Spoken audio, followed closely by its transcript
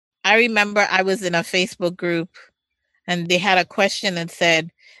I remember I was in a Facebook group and they had a question that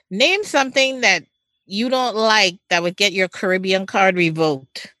said, name something that you don't like that would get your Caribbean card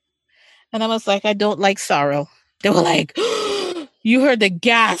revoked. And I was like, I don't like sorrel. They were like, you heard the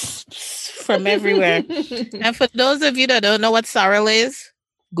gasps from everywhere. And for those of you that don't know what sorrel is,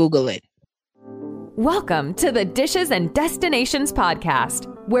 Google it. Welcome to the Dishes and Destinations podcast,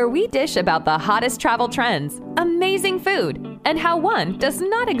 where we dish about the hottest travel trends, amazing food, and how one does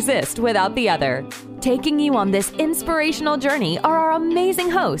not exist without the other. Taking you on this inspirational journey are our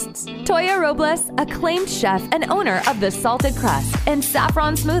amazing hosts, Toya Robles, acclaimed chef and owner of the Salted Crust and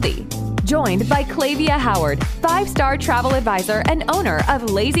Saffron Smoothie, joined by Clavia Howard, 5-star travel advisor and owner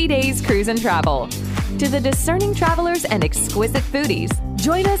of Lazy Days Cruise and Travel. To the discerning travelers and exquisite foodies,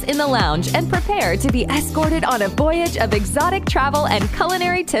 join us in the lounge and prepare to be escorted on a voyage of exotic travel and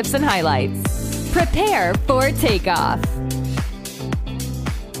culinary tips and highlights. Prepare for takeoff.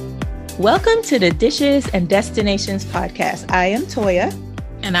 Welcome to the Dishes and Destinations podcast. I am Toya.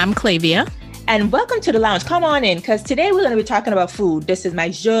 And I'm Clavia. And welcome to the lounge. Come on in, because today we're going to be talking about food. This is my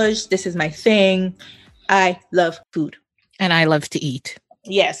zhuzh. This is my thing. I love food. And I love to eat.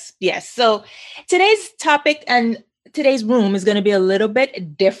 Yes. So today's topic and today's room is going to be a little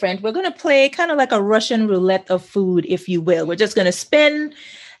bit different. We're going to play kind of like a Russian roulette of food, if you will. We're just going to spin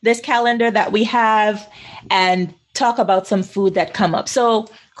this calendar that we have and talk about some food that come up. So,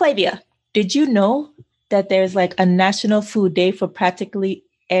 Clavia, did you know that there's like a National Food Day for practically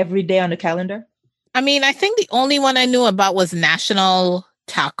every day on the calendar? I mean, I think the only one I knew about was National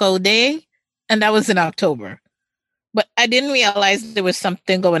Taco Day, and that was in October. But I didn't realize there was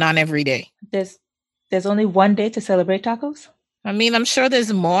something going on every day. There's only one day to celebrate tacos? I mean, I'm sure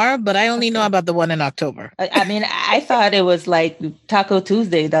there's more, but I only know about the one in October. I mean, I thought it was like Taco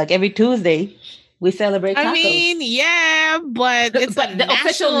Tuesday, like every Tuesday we celebrate tacos. I mean, yeah, but it's the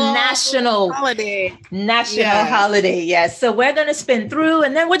official national holiday. Holiday, yes. So we're going to spin through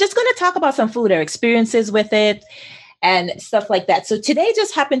and then we're just going to talk about some food, our experiences with it and stuff like that. So today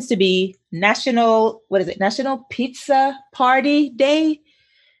just happens to be National Pizza Party Day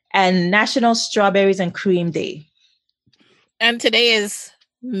and National Strawberries and Cream Day. And today is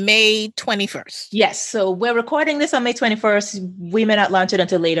May 21st. Yes. So we're recording this on May 21st. We may not launch it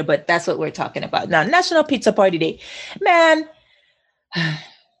until later, but that's what we're talking about. Now, National Pizza Party Day. Man, I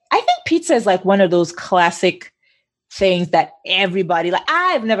think pizza is like one of those classic things that everybody like.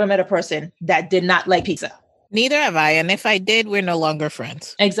 I've never met a person that did not like pizza. Neither have I. And if I did, we're no longer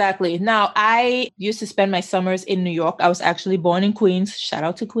friends. Exactly. Now, I used to spend my summers in New York. I was actually born in Queens. Shout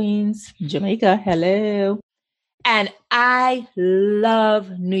out to Queens, Jamaica. Hello. And I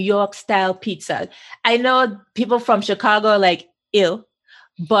love New York style pizza. I know people from Chicago are like, ew,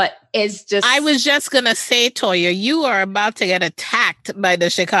 but it's just... I was just going to say, Toya, you are about to get attacked by the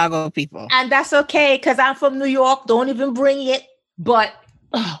Chicago people. And that's okay, because I'm from New York. Don't even bring it. But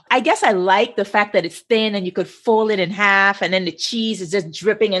I guess I like the fact that it's thin and you could fold it in half and then the cheese is just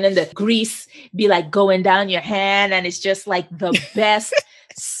dripping and then the grease be like going down your hand. And it's just like the best,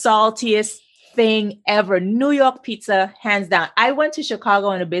 saltiest thing ever. New York pizza, hands down. I went to Chicago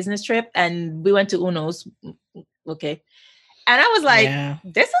on a business trip and we went to Uno's. Okay. And I was like,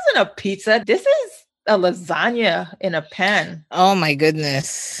 This isn't a pizza. This is a lasagna in a pan. Oh my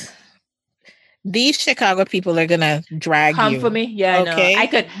goodness. These Chicago people are going to drag Come you. for me. Yeah, okay. I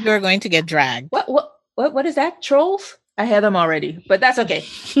could. You're going to get dragged. What is that? Trolls? I had them already, but that's okay.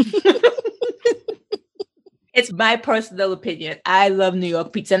 It's my personal opinion. I love New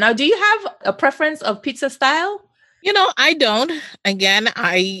York pizza. Now, do you have a preference of pizza style? You know, I don't. Again,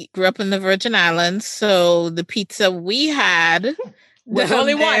 I grew up in the Virgin Islands, so the pizza we had was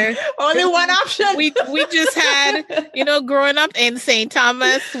only one option. We just had, growing up in St.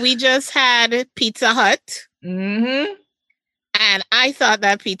 Thomas, we just had Pizza Hut. Mm-hmm. And I thought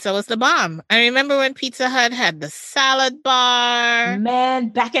that pizza was the bomb. I remember when Pizza Hut had the salad bar. Man,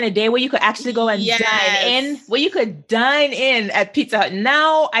 back in the day where you could actually go and dine in at Pizza Hut.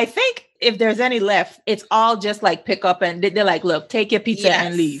 Now, I think if there's any left, it's all just like pick up and they're like, look, take your pizza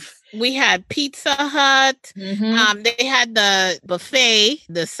and leave. We had Pizza Hut. Mm-hmm. They had the buffet,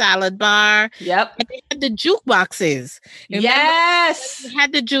 the salad bar. Yep. And they had the jukeboxes. Yes. They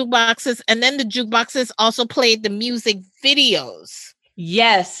had the jukeboxes. And then the jukeboxes also played the music videos.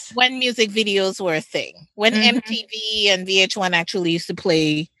 Yes. When music videos were a thing. When MTV and VH1 actually used to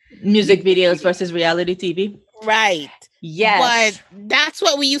play music videos versus reality TV. Right. Yes. But that's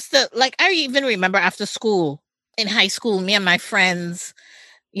what we used to, like, I even remember after school, in high school, me and my friends,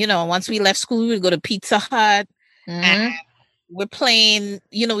 once we left school, we would go to Pizza Hut and we're playing,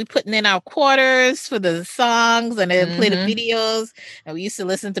 we putting in our quarters for the songs and then play the videos. And we used to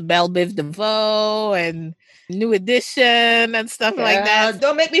listen to Belle Biv DeVoe and New Edition and stuff like that.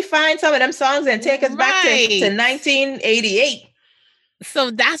 Don't make me find some of them songs and take us back to 1988.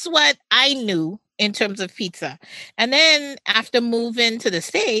 So that's what I knew in terms of pizza. And then after moving to the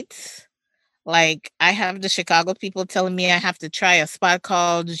States, like I have the Chicago people telling me I have to try a spot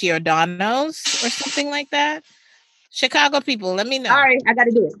called Giordano's or something like that. Chicago people, let me know. All right, I got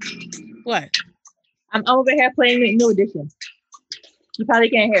to do it. What? I'm over here playing New Edition. You probably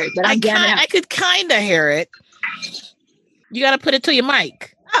can't hear it, but I'm jamming out. I could kind of hear it. You got to put it to your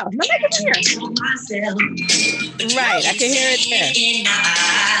mic. Oh, my mic can hear it. Right, I can hear it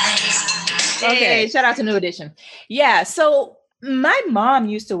there. Okay, shout out to New Edition. Yeah, so my mom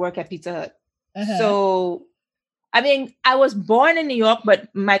used to work at Pizza Hut. So, I mean, I was born in New York,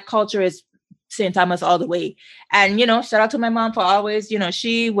 but my culture is St. Thomas all the way. And, shout out to my mom for always,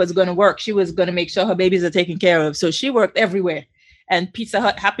 she was going to work. She was going to make sure her babies are taken care of. So she worked everywhere. And Pizza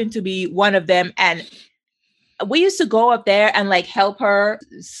Hut happened to be one of them. And we used to go up there and like help her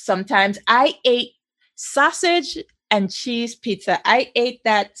sometimes. I ate sausage and cheese pizza. I ate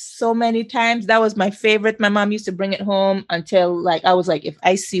that so many times. That was my favorite. My mom used to bring it home until like, I was like, if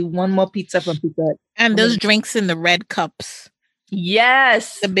I see one more pizza from Pizza Hut. And those drinks in the red cups.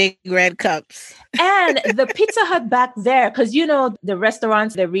 Yes. The big red cups. And the Pizza Hut back there, because the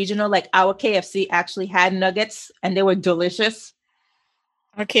restaurants, the regional, like our KFC actually had nuggets and they were delicious.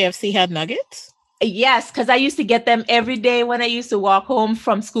 Our KFC had nuggets? Yes, because I used to get them every day when I used to walk home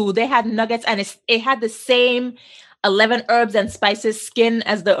from school. They had nuggets and it had the same 11 herbs and spices skin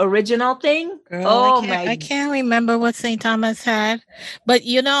as the original thing. Girl, I can't remember what St. Thomas had. But,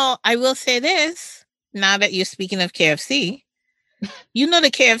 I will say this, now that you're speaking of KFC,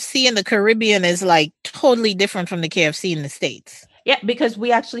 the KFC in the Caribbean is like totally different from the KFC in the States. Yeah, because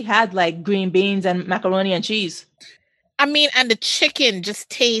we actually had like green beans and macaroni and cheese. I mean, and the chicken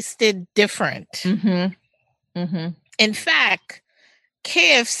just tasted different. In fact,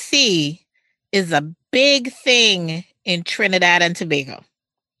 KFC is a big thing in Trinidad and Tobago.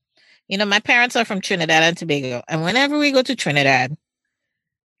 My parents are from Trinidad and Tobago. And whenever we go to Trinidad,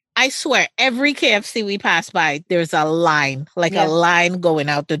 I swear, every KFC we pass by, there's a line, a line going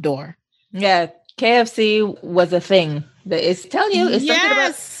out the door. Yeah, KFC was a thing. It's telling you,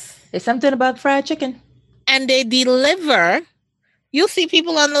 it's something about fried chicken. And they deliver. You'll see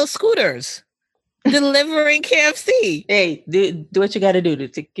people on those scooters delivering KFC. Hey, do what you got to do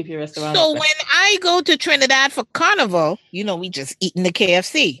to keep your restaurant So open. when I go to Trinidad for Carnival, we just eating the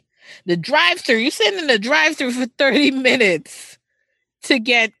KFC. The drive-thru, you sit in the drive-thru for 30 minutes to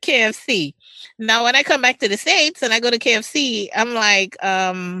get KFC. Now, when I come back to the States and I go to KFC, I'm like,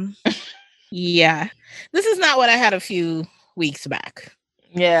 yeah, this is not what I had a few weeks back.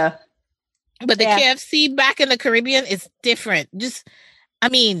 Yeah. But the KFC back in the Caribbean is different.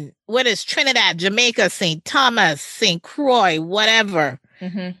 Whether it's Trinidad, Jamaica, St. Thomas, St. Croix, whatever,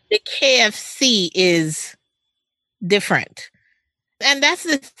 the KFC is different. And that's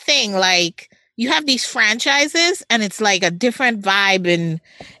the thing, like, you have these franchises and it's like a different vibe in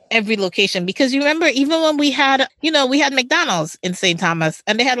every location. Because you remember, even when we had McDonald's in St. Thomas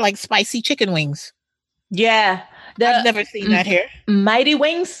and they had like spicy chicken wings. Yeah. I've never seen that here. Mighty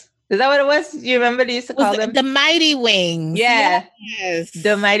Wings? Is that what it was? You remember they used to call them? The Mighty Wings. Yeah. Yes.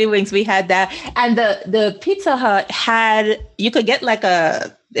 The Mighty Wings. We had that. And the Pizza Hut had, you could get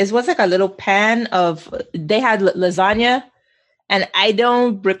it was like a little pan they had lasagna. And I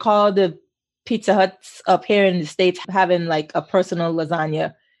don't recall the Pizza Huts up here in the States having like a personal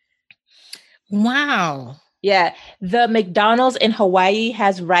lasagna. Wow. Yeah. The McDonald's in Hawaii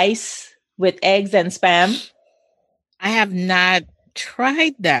has rice with eggs and Spam. I have not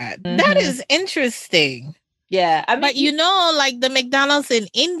tried that. That is interesting. Yeah. But like the McDonald's in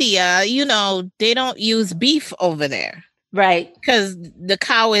India, they don't use beef over there. Right. Because the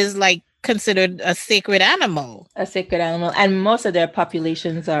cow is like considered a sacred animal. And most of their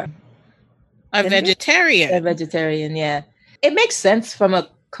populations are vegetarian. They're vegetarian, yeah. It makes sense from a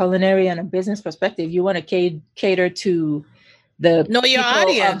culinary and a business perspective. You want to cater to the your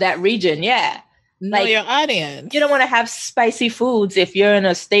audience of that region. Yeah. Know your audience. You don't want to have spicy foods if you're in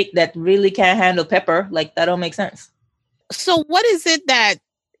a state that really can't handle pepper. Like, that don't make sense. So what is it that,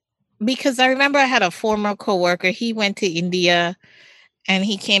 because I remember I had a former coworker, he went to India and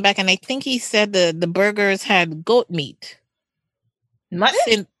he came back and I think he said the burgers had goat meat.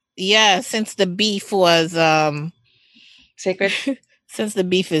 Mutton? Since the beef was sacred. Since the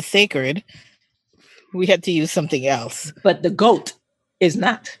beef is sacred, we had to use something else. But the goat is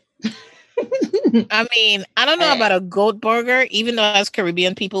not. I mean, I don't know about a goat burger, even though as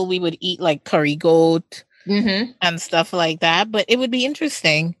Caribbean people, we would eat like curry goat and stuff like that. But it would be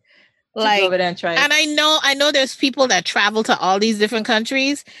interesting. Like, go over there and try it. And I know there's people that travel to all these different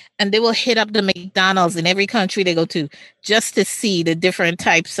countries and they will hit up the McDonald's in every country they go to just to see the different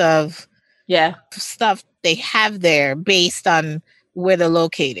types of stuff they have there based on where they're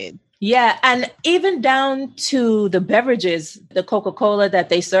located. Yeah, and even down to the beverages, the Coca-Cola that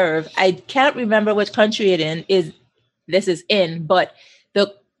they serve. I can't remember which country this is in, but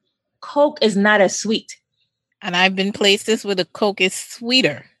the Coke is not as sweet. And I've been places where the Coke is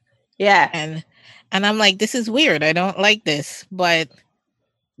sweeter. Yeah. And I'm like, this is weird. I don't like this. But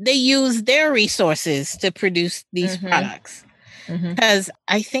they use their resources to produce these products. Because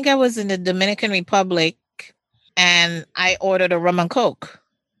I think I was in the Dominican Republic and I ordered a rum and Coke.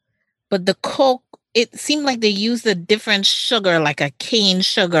 But the Coke, it seemed like they used a different sugar, like a cane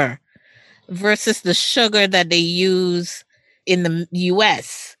sugar, versus the sugar that they use in the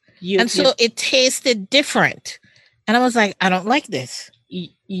US. So it tasted different. And I was like, I don't like this.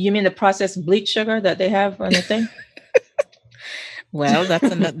 You mean the processed bleach sugar that they have on the thing? Well,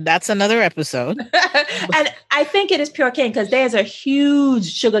 that's another episode. And I think it is pure cane because there's a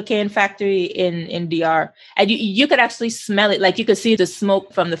huge sugar cane factory in DR. And you could actually smell it. Like you could see the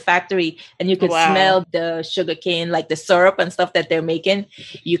smoke from the factory and you could smell the sugar cane, like the syrup and stuff that they're making.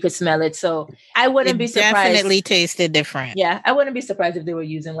 You could smell it. So I wouldn't be surprised. Definitely tasted different. Yeah, I wouldn't be surprised if they were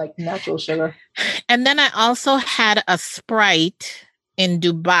using like natural sugar. And then I also had a Sprite in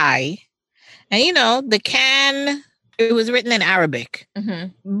Dubai. And the can... It was written in Arabic,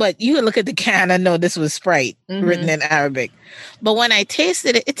 but you could look at the can and know this was Sprite written in Arabic. But when I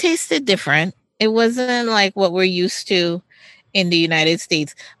tasted it, it tasted different. It wasn't like what we're used to in the United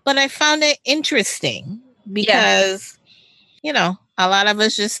States. But I found it interesting because, a lot of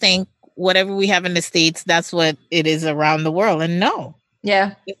us just think whatever we have in the States, that's what it is around the world. And no.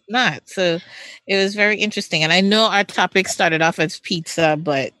 Yeah, it's not. So it was very interesting. And I know our topic started off as pizza,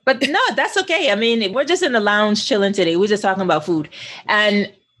 but no, that's okay. I mean, we're just in the lounge chilling today. We're just talking about food.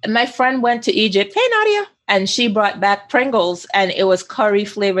 And my friend went to Egypt. Hey, Nadia. And she brought back Pringles and it was curry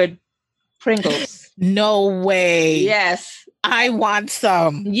flavored Pringles. No way. Yes. I want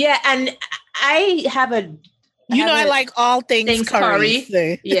some. Yeah. And I have a... I like all things curry.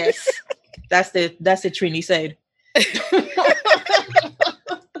 So. Yes. That's the Trini said.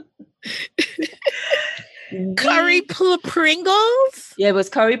 Curry Pringles? Yeah, it was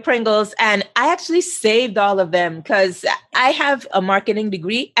curry Pringles. And I actually saved all of them because I have a marketing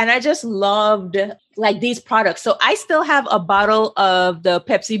degree and I just loved like these products. So I still have a bottle of the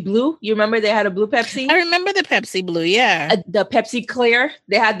Pepsi Blue. You remember they had a blue Pepsi? I remember the Pepsi Blue, yeah. The Pepsi Clear.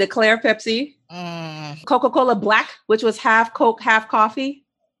 They had the Clear Pepsi. Coca-Cola Black, which was half Coke, half coffee.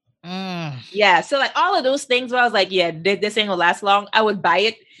 Yeah, so like all of those things where I was like, yeah, this ain't gonna last long. I would buy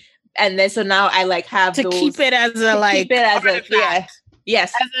it. And then so now I like have to those, keep it as a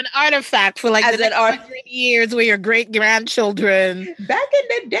yes, as an artifact for like the next 100 years with your great grandchildren. Back in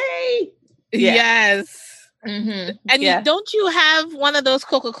the day. Yeah. Yes. And don't you have one of those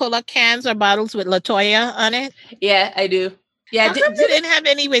Coca-Cola cans or bottles with LaToya on it? Yeah, I do. Yeah, how come you didn't have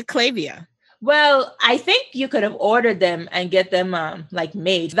any with Clavia? Well, I think you could have ordered them and get them like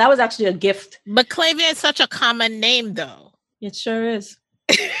made. That was actually a gift. But Clavia is such a common name, though. It sure is.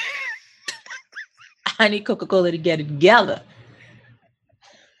 I need Coca-Cola to get it together.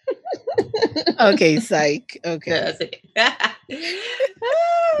 Okay, psych. Okay.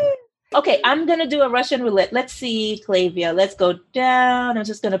 Okay, I'm going to do a Russian roulette. Let's see, Clavia. Let's go down. I'm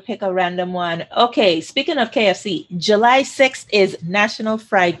just going to pick a random one. Okay, speaking of KFC, July 6th is National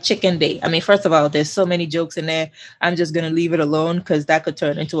Fried Chicken Day. I mean, first of all, there's so many jokes in there. I'm just going to leave it alone because that could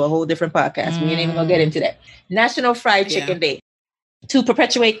turn into a whole different podcast. We ain't even going to get into that. National Fried Chicken Day. To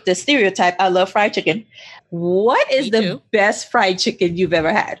perpetuate the stereotype, I love fried chicken. What is the best fried chicken you've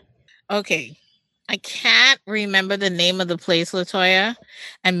ever had? Okay. I can't remember the name of the place, LaToya.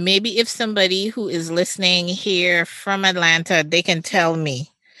 And maybe if somebody who is listening here from Atlanta, they can tell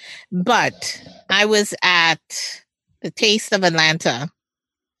me. But I was at the Taste of Atlanta.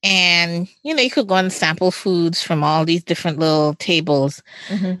 And, you could go and sample foods from all these different little tables.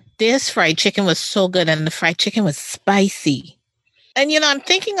 This fried chicken was so good. And the fried chicken was spicy. And, I'm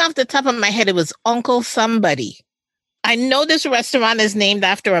thinking off the top of my head, it was Uncle Somebody. I know this restaurant is named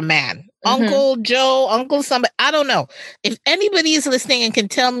after a man. Uncle Joe, Uncle Somebody. I don't know. If anybody is listening and can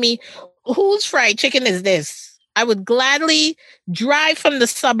tell me whose fried chicken is this, I would gladly drive from the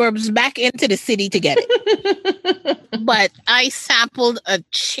suburbs back into the city to get it. But I sampled a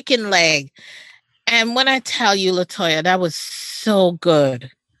chicken leg. And when I tell you, LaToya, that was so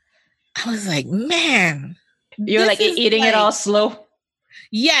good. I was like, man, You're like eating it all slow.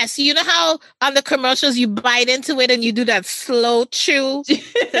 Yes, you know how on the commercials you bite into it and you do that slow chew to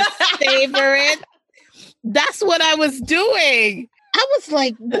savor it? That's what I was doing. I was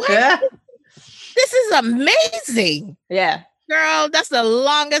like, what? This is amazing. Yeah. Girl, that's the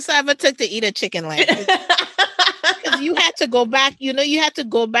longest I ever took to eat a chicken leg. Because you had to go back, you had to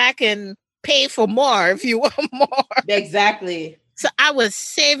go back and pay for more if you want more. Exactly. So I was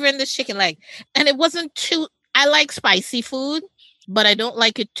savoring the chicken leg. And it wasn't too, I like spicy food, but I don't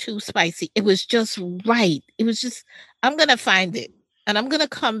like it too spicy. It was just right. It was just, I'm going to find it. And I'm going to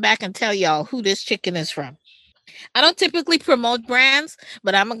come back and tell y'all who this chicken is from. I don't typically promote brands,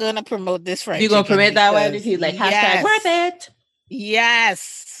 but I'm going to promote this fried chicken. You're going to promote that one? If you like hashtag worth it.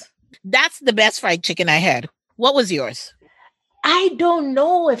 Yes. That's the best fried chicken I had. What was yours? I don't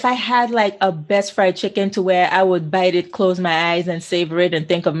know if I had like a best fried chicken to where I would bite it, close my eyes and savor it and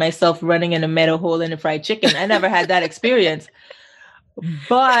think of myself running in a metal hole in a fried chicken. I never had that experience.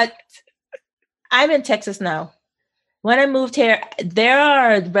 But I'm in Texas now. When I moved here, there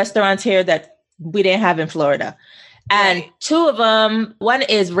are restaurants here that we didn't have in Florida. And two of them, one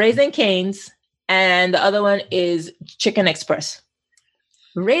is Raising Cane's and the other one is Chicken Express.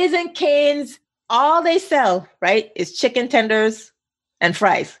 Raising Cane's, all they sell, right, is chicken tenders and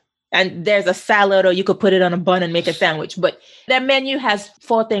fries. And there's a salad, or you could put it on a bun and make a sandwich. But their menu has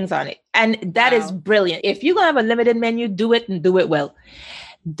 4 things on it. And that is brilliant. If you're going to have a limited menu, do it and do it well.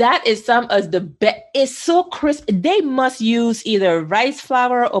 That is some of the best. It's so crisp. They must use either rice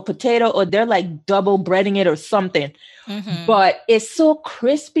flour or potato, or they're like double breading it or something. Mm-hmm. But it's so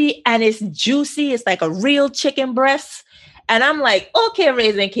crispy and it's juicy. It's like a real chicken breast. And I'm like, okay,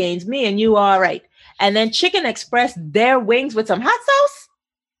 Raising Cane's, me and you are all right. And then Chicken Express, their wings with some hot sauce.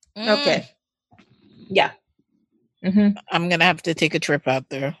 Okay. Yeah. Mm-hmm. I'm going to have to take a trip out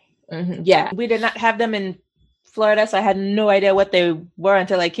there. Mm-hmm. Yeah. We did not have them in Florida, so I had no idea what they were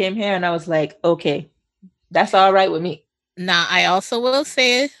until I came here. And I was like, okay, that's all right with me. Now, I also will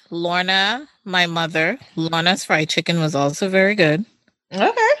say, Lorna, my mother, Lorna's fried chicken was also very good.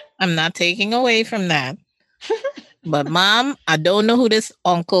 Okay. I'm not taking away from that. But Mom, I don't know who this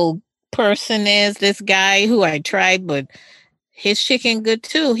uncle person is, this guy who I tried, but his chicken good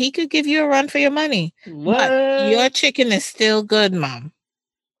too. He could give you a run for your money. What? But your chicken is still good, Mom.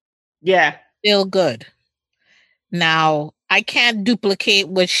 Yeah. Still good. Now, I can't duplicate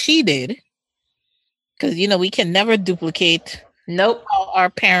what she did because, we can never duplicate. Nope.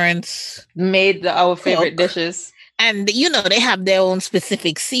 Our parents made our favorite dishes. And, they have their own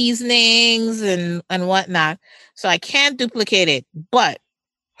specific seasonings and whatnot. So I can't duplicate it. But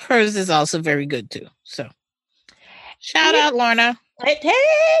hers is also very good, too. So shout out, Lorna. Hey,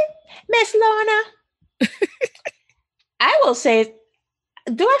 Miss Lorna. I will say,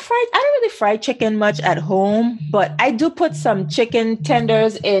 I don't really fry chicken much at home, but I do put some chicken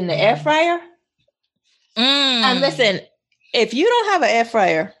tenders in the air fryer. And listen, if you don't have an air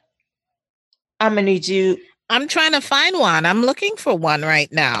fryer, I'm going to need you. I'm trying to find one. I'm looking for one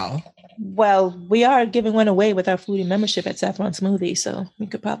right now. Well, we are giving one away with our foodie membership at Saffron Smoothie, so we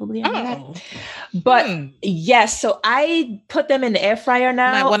could probably have that. But yes, so I put them in the air fryer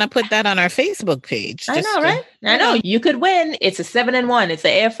now. I want to put that on our Facebook page. I know, right? I know. You could win. It's a 7-in-1. It's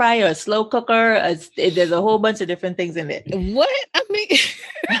an air fryer, a slow cooker. There's a whole bunch of different things in it. What? I mean,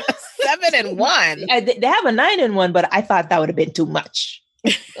 7-in-1. They have a 9-in-1, but I thought that would have been too much.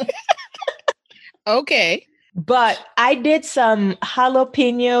 Okay. But I did some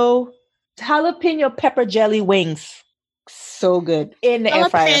jalapeno pepper jelly wings. So good in the air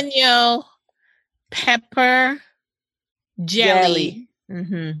fryer. Jalapeno pepper jelly.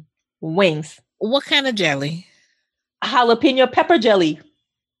 Mm-hmm. Wings. What kind of jelly? Jalapeno pepper jelly.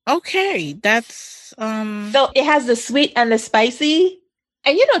 Okay, that's So it has the sweet and the spicy.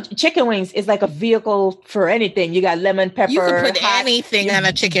 And chicken wings is like a vehicle for anything. You got lemon pepper. You can put anything on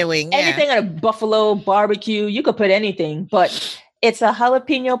a chicken wing. Anything on a buffalo barbecue. You could put anything. But it's a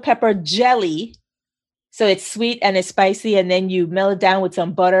jalapeno pepper jelly. So it's sweet and it's spicy. And then you melt it down with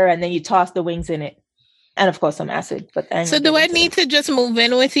some butter. And then you toss the wings in it. And of course, some acid. But so do I need to just move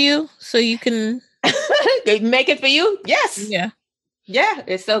in with you so you can make it for you? Yes. Yeah. Yeah,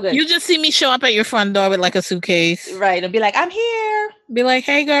 it's so good. You just see me show up at your front door with like a suitcase. Right. And be like, I'm here. Be like,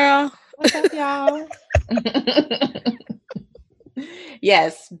 hey, girl. What's up, y'all?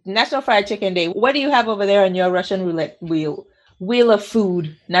 Yes. National Fried Chicken Day. What do you have over there on your Russian roulette wheel? Wheel of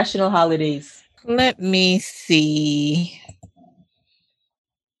food, national holidays. Let me see.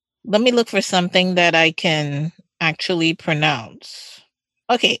 Let me look for something that I can actually pronounce.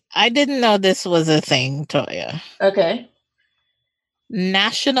 Okay. I didn't know this was a thing, Toya. Okay.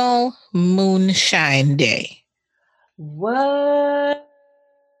 National Moonshine Day. What?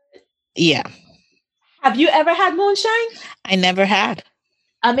 Yeah. Have you ever had moonshine? I never had.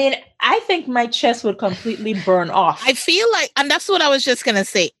 I mean, I think my chest would completely burn off. I feel like, and that's what I was just going to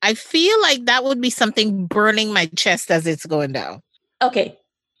say. I feel like that would be something burning my chest as it's going down. Okay.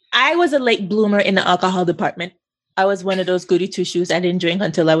 I was a late bloomer in the alcohol department. I was one of those goody two-shoes. I didn't drink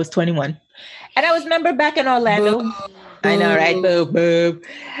until I was 21. And I was remember back in Orlando. Boo. I know, right? Boo, boo.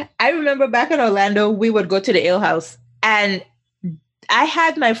 I remember back in Orlando, we would go to the ale house. And I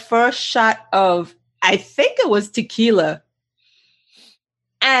had my first shot of, I think it was tequila.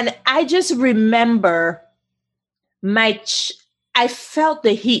 And I just remember I felt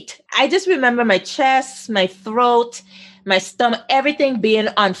the heat. I just remember my chest, my throat, my stomach, everything being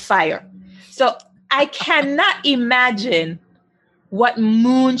on fire. So I cannot imagine what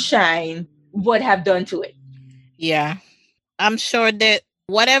moonshine would have done to it. Yeah. I'm sure that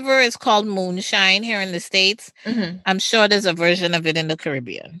whatever is called moonshine here in the States, I'm sure there's a version of it in the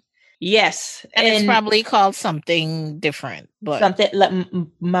Caribbean. Yes. And it's probably called something different. But something like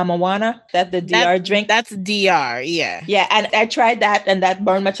Mamajuana, that's the DR drink. That's DR, yeah. Yeah, and I tried that and that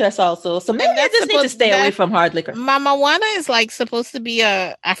burned my chest also. So maybe I just need to stay away from hard liquor. Mamajuana is like supposed to be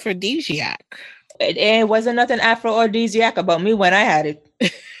a aphrodisiac. It wasn't nothing aphrodisiac about me when I had it.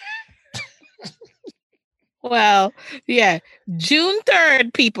 Well, yeah. June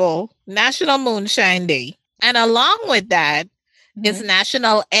 3rd, people, National Moonshine Day. And along with that, it's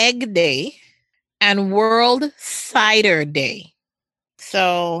National Egg Day and World Cider Day.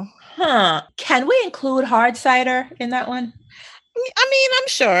 So, can we include hard cider in that one? I mean, I'm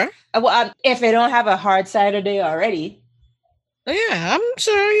sure. Well, if they don't have a hard cider day already. Yeah, I'm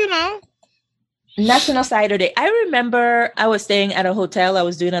sure, National Cider Day. I remember I was staying at a hotel. I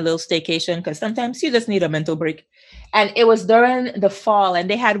was doing a little staycation because sometimes you just need a mental break. And it was during the fall and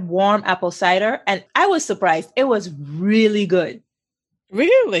they had warm apple cider. And I was surprised. It was really good.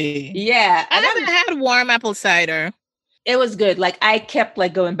 Really? Yeah. I haven't had warm apple cider. It was good. Like I kept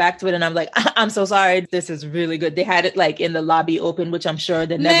like going back to it and I'm like, I'm so sorry. This is really good. They had it like in the lobby open, which I'm sure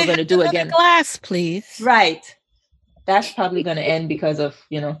they're never going to do again. Glass, please. Right. That's probably going to end because of,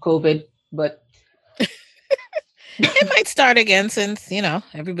 COVID. But it might start again since,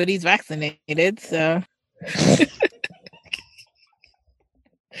 everybody's vaccinated. So.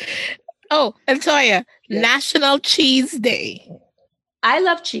 Oh, and Toya, National Cheese Day. I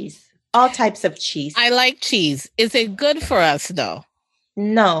love cheese. All types of cheese. I like cheese. Is it good for us though?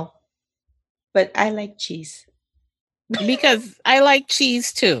 No, but I like cheese. Because I like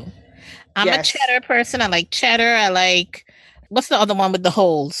cheese too. I'm a cheddar person. I like cheddar. I like, what's the other one with the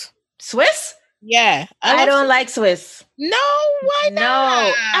holes? Swiss? Yeah. I don't like Swiss. No, why not?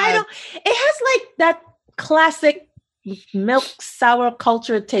 No, I don't. It has like that classic milk sour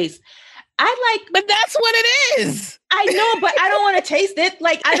culture taste. But that's what it is. I know, but I don't want to taste it.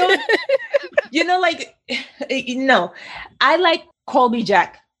 Like, I don't, no. I like Colby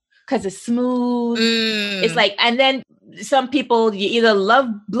Jack because it's smooth. It's like, and then some people, you either love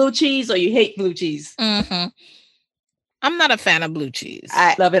blue cheese or you hate blue cheese. Mm-hmm. I'm not a fan of blue cheese.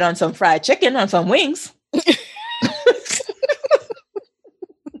 I love it on some fried chicken, on some wings.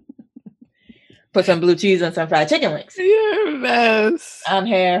 Put some blue cheese on some fried chicken wings. You're a mess. I'm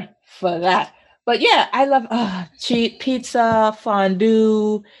here for that. But yeah, I love cheap pizza,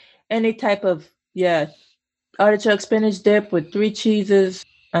 fondue, any type of, artichoke spinach dip with 3 cheeses.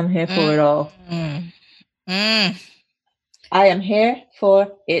 I'm here for it all. I am here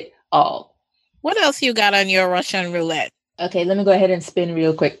for it all. What else you got on your Russian roulette? Okay, let me go ahead and spin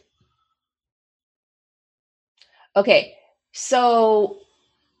real quick. Okay, so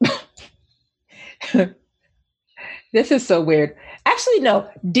this is so weird. Actually, no.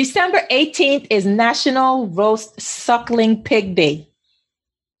 December 18th is National Roast Suckling Pig Day.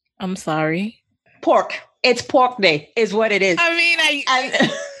 I'm sorry. Pork. It's pork day is what it is. I mean,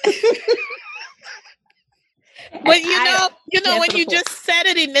 but when you just said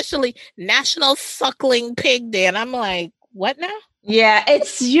it initially, National Suckling Pig Day, and I'm like, what now? Yeah,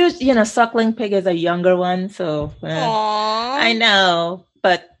 it's used, suckling pig is a younger one. So I know.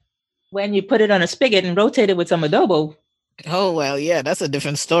 But when you put it on a spigot and rotate it with some adobo. Oh, well, yeah, that's a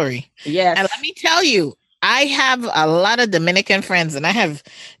different story. Yes. And let me tell you, I have a lot of Dominican friends and I have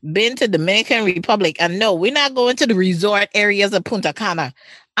been to Dominican Republic. And no, we're not going to the resort areas of Punta Cana.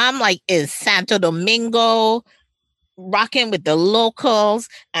 I'm like in Santo Domingo, rocking with the locals.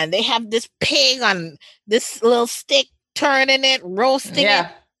 And they have this pig on this little stick, turning it, roasting it.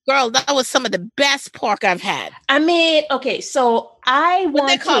 Girl, that was some of the best pork I've had. I mean, okay, so what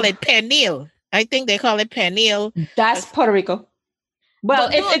they call it, pernil. I think they call it pernil. That's Puerto Rico. Well,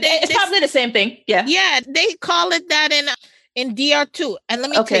 But no, it's probably the same thing. Yeah. Yeah, they call it that in DR too. And let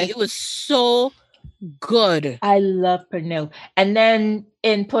me tell you, it was so good. I love pernil. And then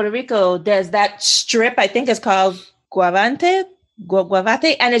in Puerto Rico, there's that strip, I think it's called guavante,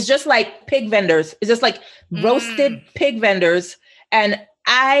 and it's just like pig vendors. It's just like roasted pig vendors. And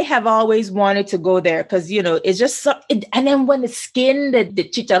I have always wanted to go there because, you know, it's just so, and then when the skin, the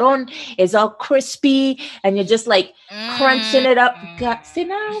chicharron is all crispy and you're just like crunching it up. God, see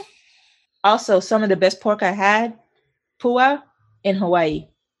now? Also, some of the best pork I had, pua in Hawaii.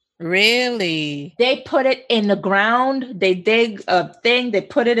 Really? They put it in the ground. They dig a thing, they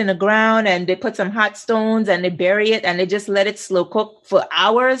put it in the ground and they put some hot stones and they bury it and they just let it slow cook for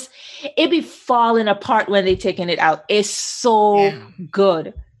hours. It be falling apart when they taking it out. It's so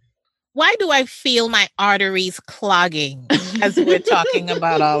good. Why do I feel my arteries clogging as we're talking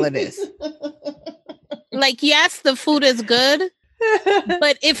about all of this? Like, yes, the food is good,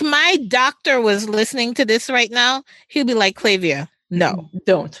 but if my doctor was listening to this right now, he'd be like, Clavia, no,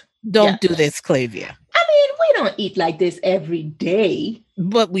 don't do this, Clavia. I mean, we don't eat like this every day,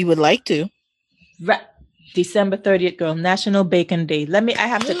 but we would like to. Right. December 30th, girl, National Bacon Day. I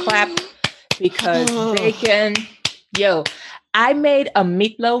have to clap because bacon, I made a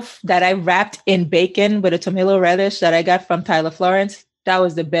meatloaf that I wrapped in bacon with a tomato relish that I got from Tyler Florence. That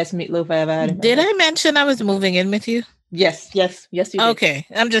was the best meatloaf I ever had. Did I mention I was moving in with you? Yes, you did. Okay,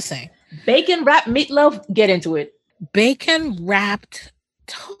 I'm just saying. Bacon wrapped meatloaf, get into it. Bacon wrapped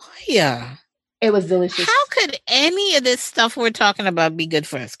toya. It was delicious. How could any of this stuff we're talking about be good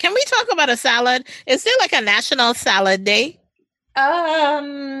for us? Can we talk about a salad? Is there like a National Salad Day?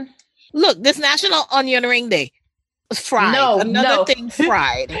 Look, this National Onion Ring Day. Fried. Another thing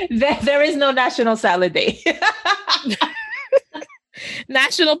fried. There is no National Salad Day.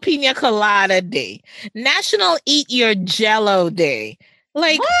 National Pina Colada Day. National Eat Your Jello Day.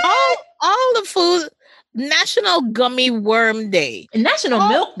 Like all the food. National Gummy Worm Day. National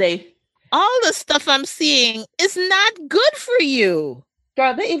Milk Day. All the stuff I'm seeing is not good for you.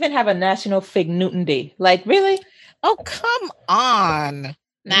 Girl, they even have a National Fig Newton Day. Like, really? Oh, come on.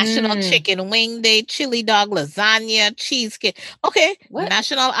 National Chicken Wing Day, Chili Dog Lasagna, Cheesecake. Okay. What?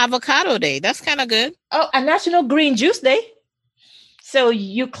 National Avocado Day. That's kind of good. Oh, a National Green Juice Day. So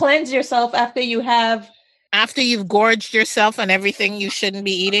you cleanse yourself after you've gorged yourself on everything you shouldn't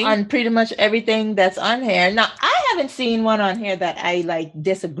be eating? On pretty much everything that's on here. Now, I haven't seen one on here that I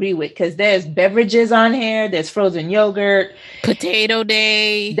disagree with because there's beverages on here. There's frozen yogurt. Potato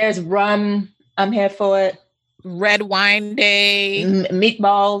Day. There's rum. I'm here for it. Red Wine Day.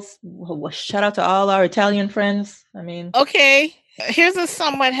 Meatballs. Shout out to all our Italian friends. I mean. Okay. Here's a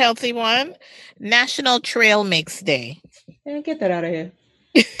somewhat healthy one. National Trail Mix Day. Get that out of here.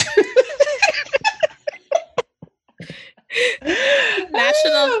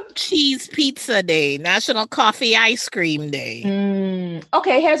 National Cheese Pizza Day. National Coffee Ice Cream Day.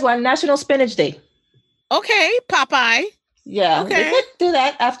 Okay, here's one. National Spinach Day. Okay, Popeye. Yeah, okay. We could do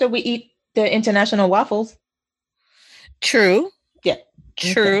that after we eat the international waffles. True. Yeah.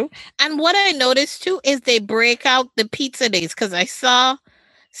 True. Okay. And what I noticed too is they break out the pizza days because I saw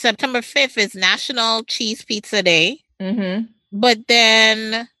September 5th is National Cheese Pizza Day. Mm-hmm. But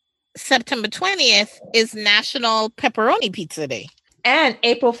then September 20th is National Pepperoni Pizza Day. And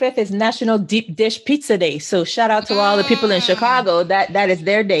April 5th is National Deep Dish Pizza Day. So shout out to all the people in Chicago. That is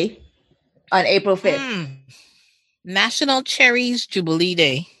their day on April 5th. National Cherries Jubilee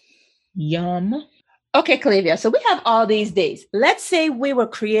Day. Yum. Okay, Clavia. So we have all these days. Let's say we were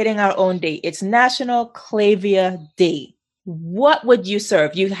creating our own day. It's National Clavia Day. What would you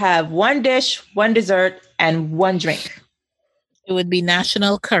serve? You have one dish, one dessert, and one drink. It would be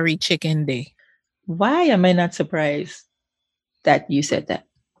National Curry Chicken Day. Why am I not surprised that you said that?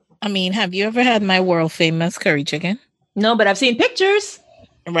 I mean, have you ever had my world famous curry chicken? No, but I've seen pictures.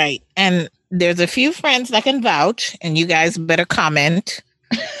 Right. And there's a few friends that can vouch, and you guys better comment.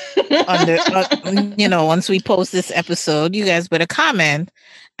 Once we post this episode, you guys better comment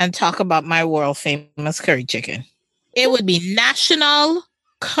and talk about my world famous curry chicken. It would be National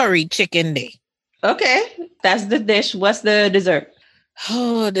Curry Chicken Day. Okay, that's the dish. What's the dessert?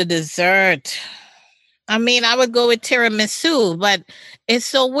 Oh, the dessert. I mean, I would go with tiramisu, but it's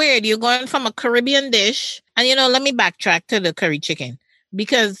so weird. You're going from a Caribbean dish, and let me backtrack to the curry chicken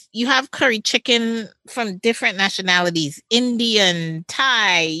because you have curry chicken from different nationalities, Indian,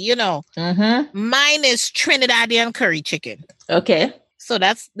 Thai, Mm-hmm. Mine is Trinidadian curry chicken. Okay. So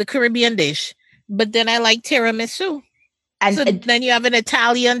that's the Caribbean dish. But then I like tiramisu. And so then you have an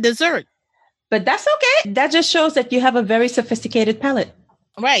Italian dessert. But that's okay. That just shows that you have a very sophisticated palate.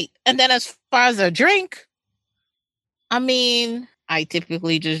 Right. And then as far as a drink, I mean, I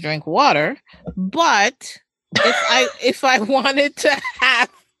typically just drink water. But if I wanted to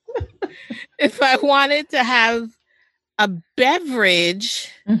have a beverage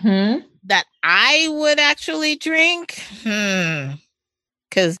that I would actually drink,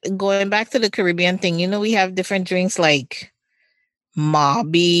 because going back to the Caribbean thing, we have different drinks like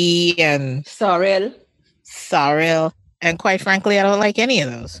Mobby and Sorrel. And quite frankly, I don't like any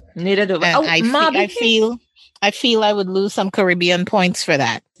of those. Neither do I. And I feel I would lose some Caribbean points for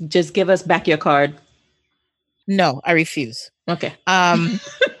that. Just give us back your card. No, I refuse. Okay.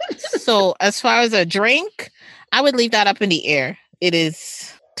 So as far as a drink, I would leave that up in the air. It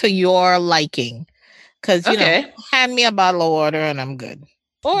is to your liking. Because, hand me a bottle of water and I'm good.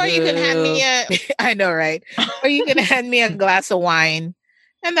 Or you can hand me I know, right? Or you can hand me a glass of wine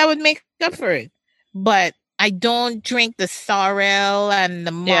and that would make up for it. But I don't drink the Sorrel and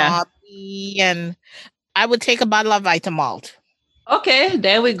the Mobby, and I would take a bottle of Vitamalt. Okay,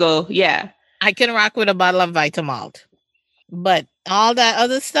 there we go. Yeah. I can rock with a bottle of Vitamalt. But all that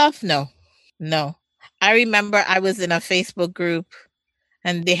other stuff, no. I remember I was in a Facebook group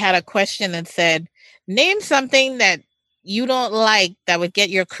and they had a question that said, name something that you don't like that would get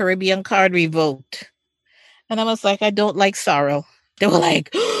your Caribbean card revoked. And I was like, I don't like Sorrel. They were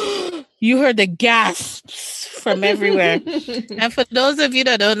like, you heard the gasps from everywhere. And for those of you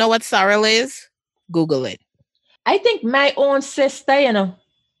that don't know what Sorrel is, Google it. I think my own sister,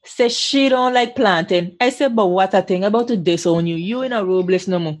 says she don't like plantain. I said, but what a thing about to disown you. You in a Robles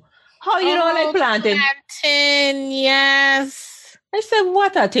no more. How you don't like plantain? Plantain, yes. I said,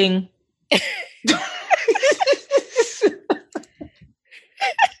 what a thing.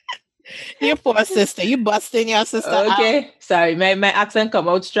 Your poor sister. You busting your sister out. Okay. Sorry, my accent come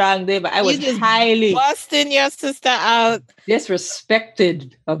out strong there, but I was highly busting your sister out.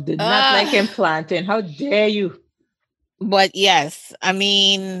 Disrespected of the not liking plantain. How dare you? But yes, I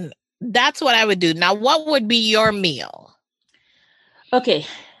mean, that's what I would do. Now, what would be your meal? Okay.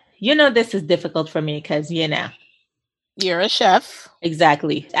 This is difficult for me because, you're a chef.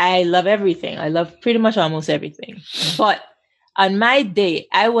 Exactly. I love everything. I love pretty much almost everything. But on my day,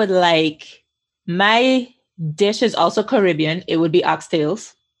 I would like my dish is also Caribbean. It would be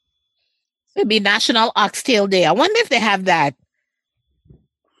oxtails. It'd be National Oxtail Day. I wonder if they have that.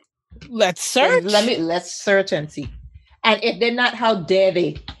 Let's search. Let's search and see. And if they're not, how dare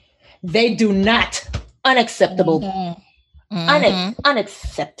they? They do not. Unacceptable.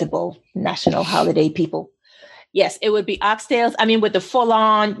 Unacceptable national holiday, people. Yes, it would be oxtails. I mean, with the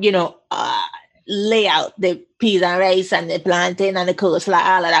full-on, layout, the peas and rice and the plantain and the coleslaw,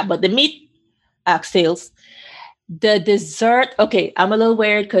 all of that. But the meat, oxtails. The dessert, okay, I'm a little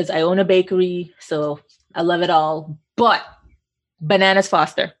weird because I own a bakery, so I love it all. But Bananas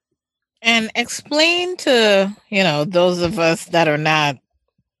Foster. And explain to, those of us that are not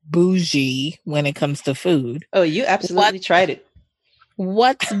bougie when it comes to food. Oh, you absolutely tried it.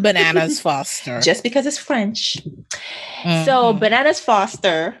 What's Bananas Foster? Just because it's French. Mm-hmm. So Bananas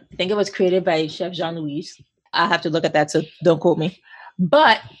Foster, I think it was created by Chef Jean-Louis. I have to look at that, so don't quote me.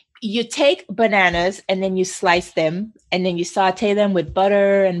 But you take bananas and then you slice them and then you saute them with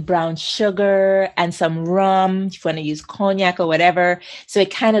butter and brown sugar and some rum, if you want to use cognac or whatever. So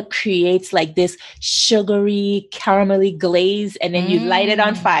it kind of creates like this sugary, caramelly glaze. And then you light it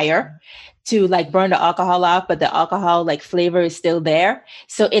on fire to like burn the alcohol off, but the alcohol like flavor is still there.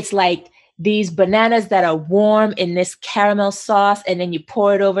 So it's like these bananas that are warm in this caramel sauce. And then you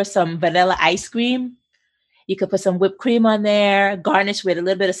pour it over some vanilla ice cream. You could put some whipped cream on there, garnish with a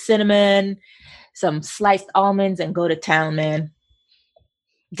little bit of cinnamon, some sliced almonds, and go to town, man.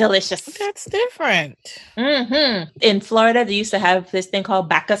 Delicious. That's different. Mm-hmm. In Florida, they used to have this thing called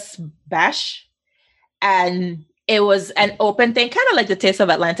Bacchus Bash. And it was an open thing, kind of like the Taste of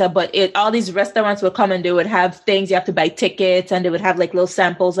Atlanta, but all these restaurants would come and they would have things. You have to buy tickets, and they would have like little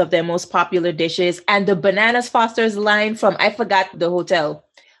samples of their most popular dishes. And the Bananas Foster's line from, I forgot the hotel,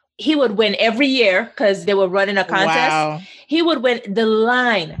 he would win every year because they were running a contest. Wow. He would win the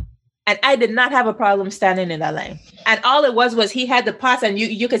line. And I did not have a problem standing in that line. And all it was he had the pots and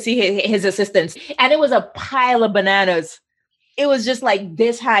you could see his assistants. And it was a pile of bananas. It was just like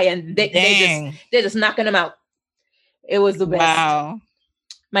this high and they're just knocking them out. It was the best. Wow.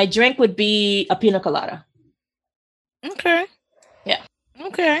 My drink would be a pina colada. Okay. Yeah.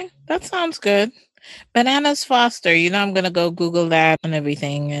 Okay. That sounds good. Bananas Foster, I'm going to go Google that and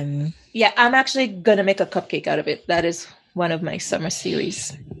everything. And yeah, I'm actually going to make a cupcake out of it. That is one of my summer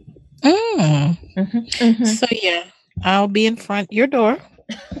series. So yeah, I'll be in front your door.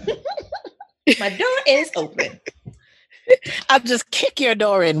 My door is open. I'll just kick your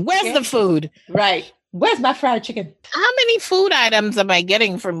door in. Where's the food? Right. Where's my fried chicken? How many food items am I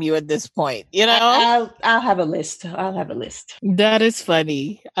getting from you at this point? You know, I'll have a list. I'll have a list. that is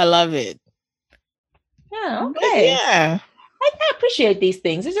funny. I love it. Yeah, But okay. yeah. I appreciate these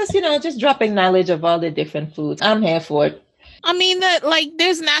things. It's just, just dropping knowledge of all the different foods. I'm here for it. I mean that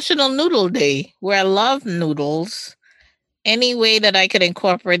there's National Noodle Day where I love noodles. Any way that I could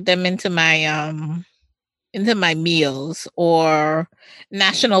incorporate them into my meals, or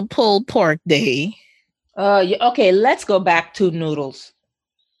National Pulled Pork Day. Okay, let's go back to noodles.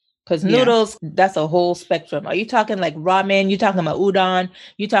 Because Yeah. noodles, that's a whole spectrum. Are you talking like ramen? You talking about udon?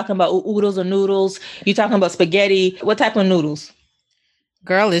 You talking about oodles or noodles? You talking about spaghetti? What type of noodles?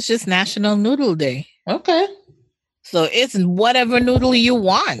 Girl, it's just National Noodle Day. Okay. So it's whatever noodle you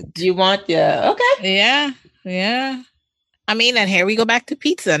want. Yeah. Okay. Yeah. Yeah. I mean, and here we go back to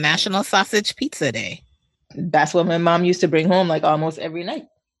pizza, National Sausage Pizza Day. That's what my mom used to bring home like almost every night.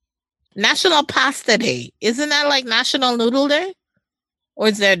 National Pasta Day. Isn't that like National Noodle Day? Or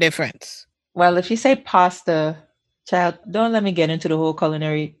is there a difference? Well, if you say pasta, child, don't let me get into the whole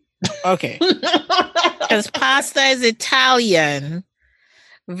culinary. Okay. Because pasta is Italian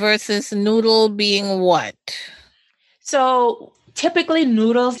versus noodle being what? So typically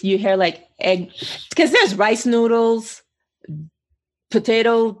noodles, you hear like egg, because there's rice noodles,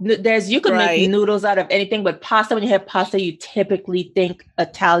 potato, you could Right. make noodles out of anything, but pasta, when you hear pasta, you typically think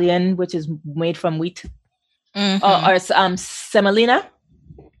Italian, which is made from wheat, Mhm. or semolina.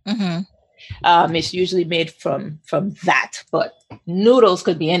 Mhm. It's usually made from that, but noodles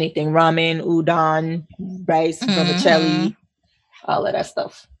could be anything: ramen, udon, rice, vermicelli, all of that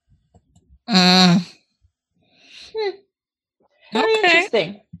stuff. Mm. Very Okay.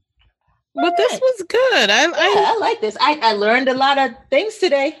 interesting. But this Alright. was good. I like this. I learned a lot of things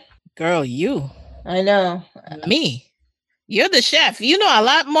today. Girl, you, I know. me. You're the chef. You know a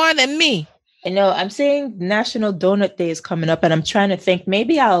lot more than me. I know. I'm saying National Donut Day is coming up, and I'm trying to think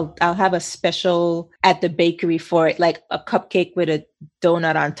maybe I'll have a special at the bakery for it, like a cupcake with a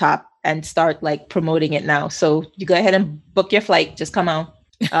donut on top, and start like promoting it now. So you go ahead and book your flight. Just come out.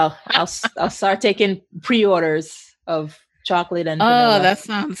 I'll start taking pre-orders of chocolate and vanilla. Oh, that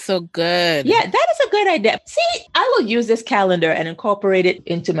sounds so good. Yeah, that is a good idea. See, I will use this calendar and incorporate it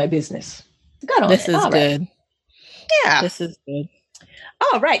into my business. Good on This it. is All right. good. Yeah. This is good.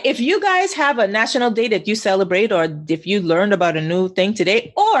 All right. If you guys have a national day that you celebrate, or if you learned about a new thing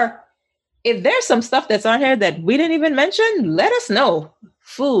today, or if there's some stuff that's on here that we didn't even mention, let us know.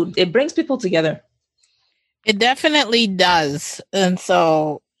 Food, it brings people together. It definitely does. And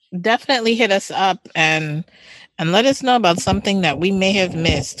so definitely hit us up and let us know about something that we may have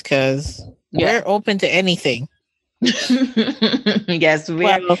missed, because we're open to anything. Yes, we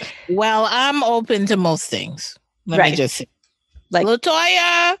are. Well, I'm open to most things. Let me Right. just say. Like-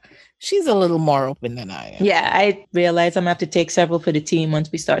 Latoya, she's a little more open than I am. Yeah, I realize I'm going to have to take several for the team once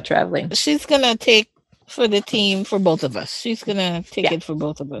we start traveling. She's going to take for the team for both of us. She's going to take it for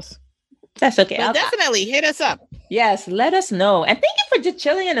both of us. That's okay. But definitely hit us up. Yes, let us know. And thank you for just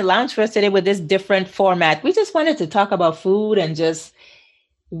chilling in the lounge for us today with this different format. We just wanted to talk about food and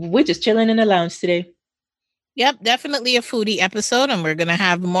we're just chilling in the lounge today. Yep, definitely a foodie episode, and we're going to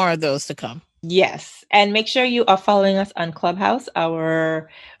have more of those to come. Yes. And make sure you are following us on Clubhouse. Our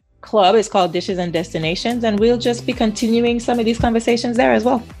club is called Dishes and Destinations, and we'll just be continuing some of these conversations there as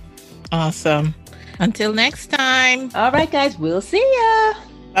well. Awesome. Until next time. All right, guys, we'll see ya.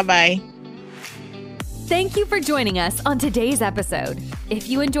 Bye-bye. Thank you for joining us on today's episode. If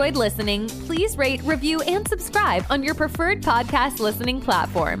you enjoyed listening, please rate, review, and subscribe on your preferred podcast listening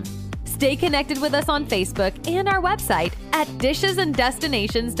platform. Stay connected with us on Facebook and our website at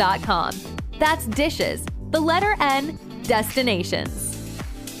dishesanddestinations.com. That's dishes, the letter N, destinations.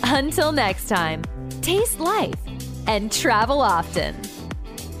 Until next time, taste life and travel often.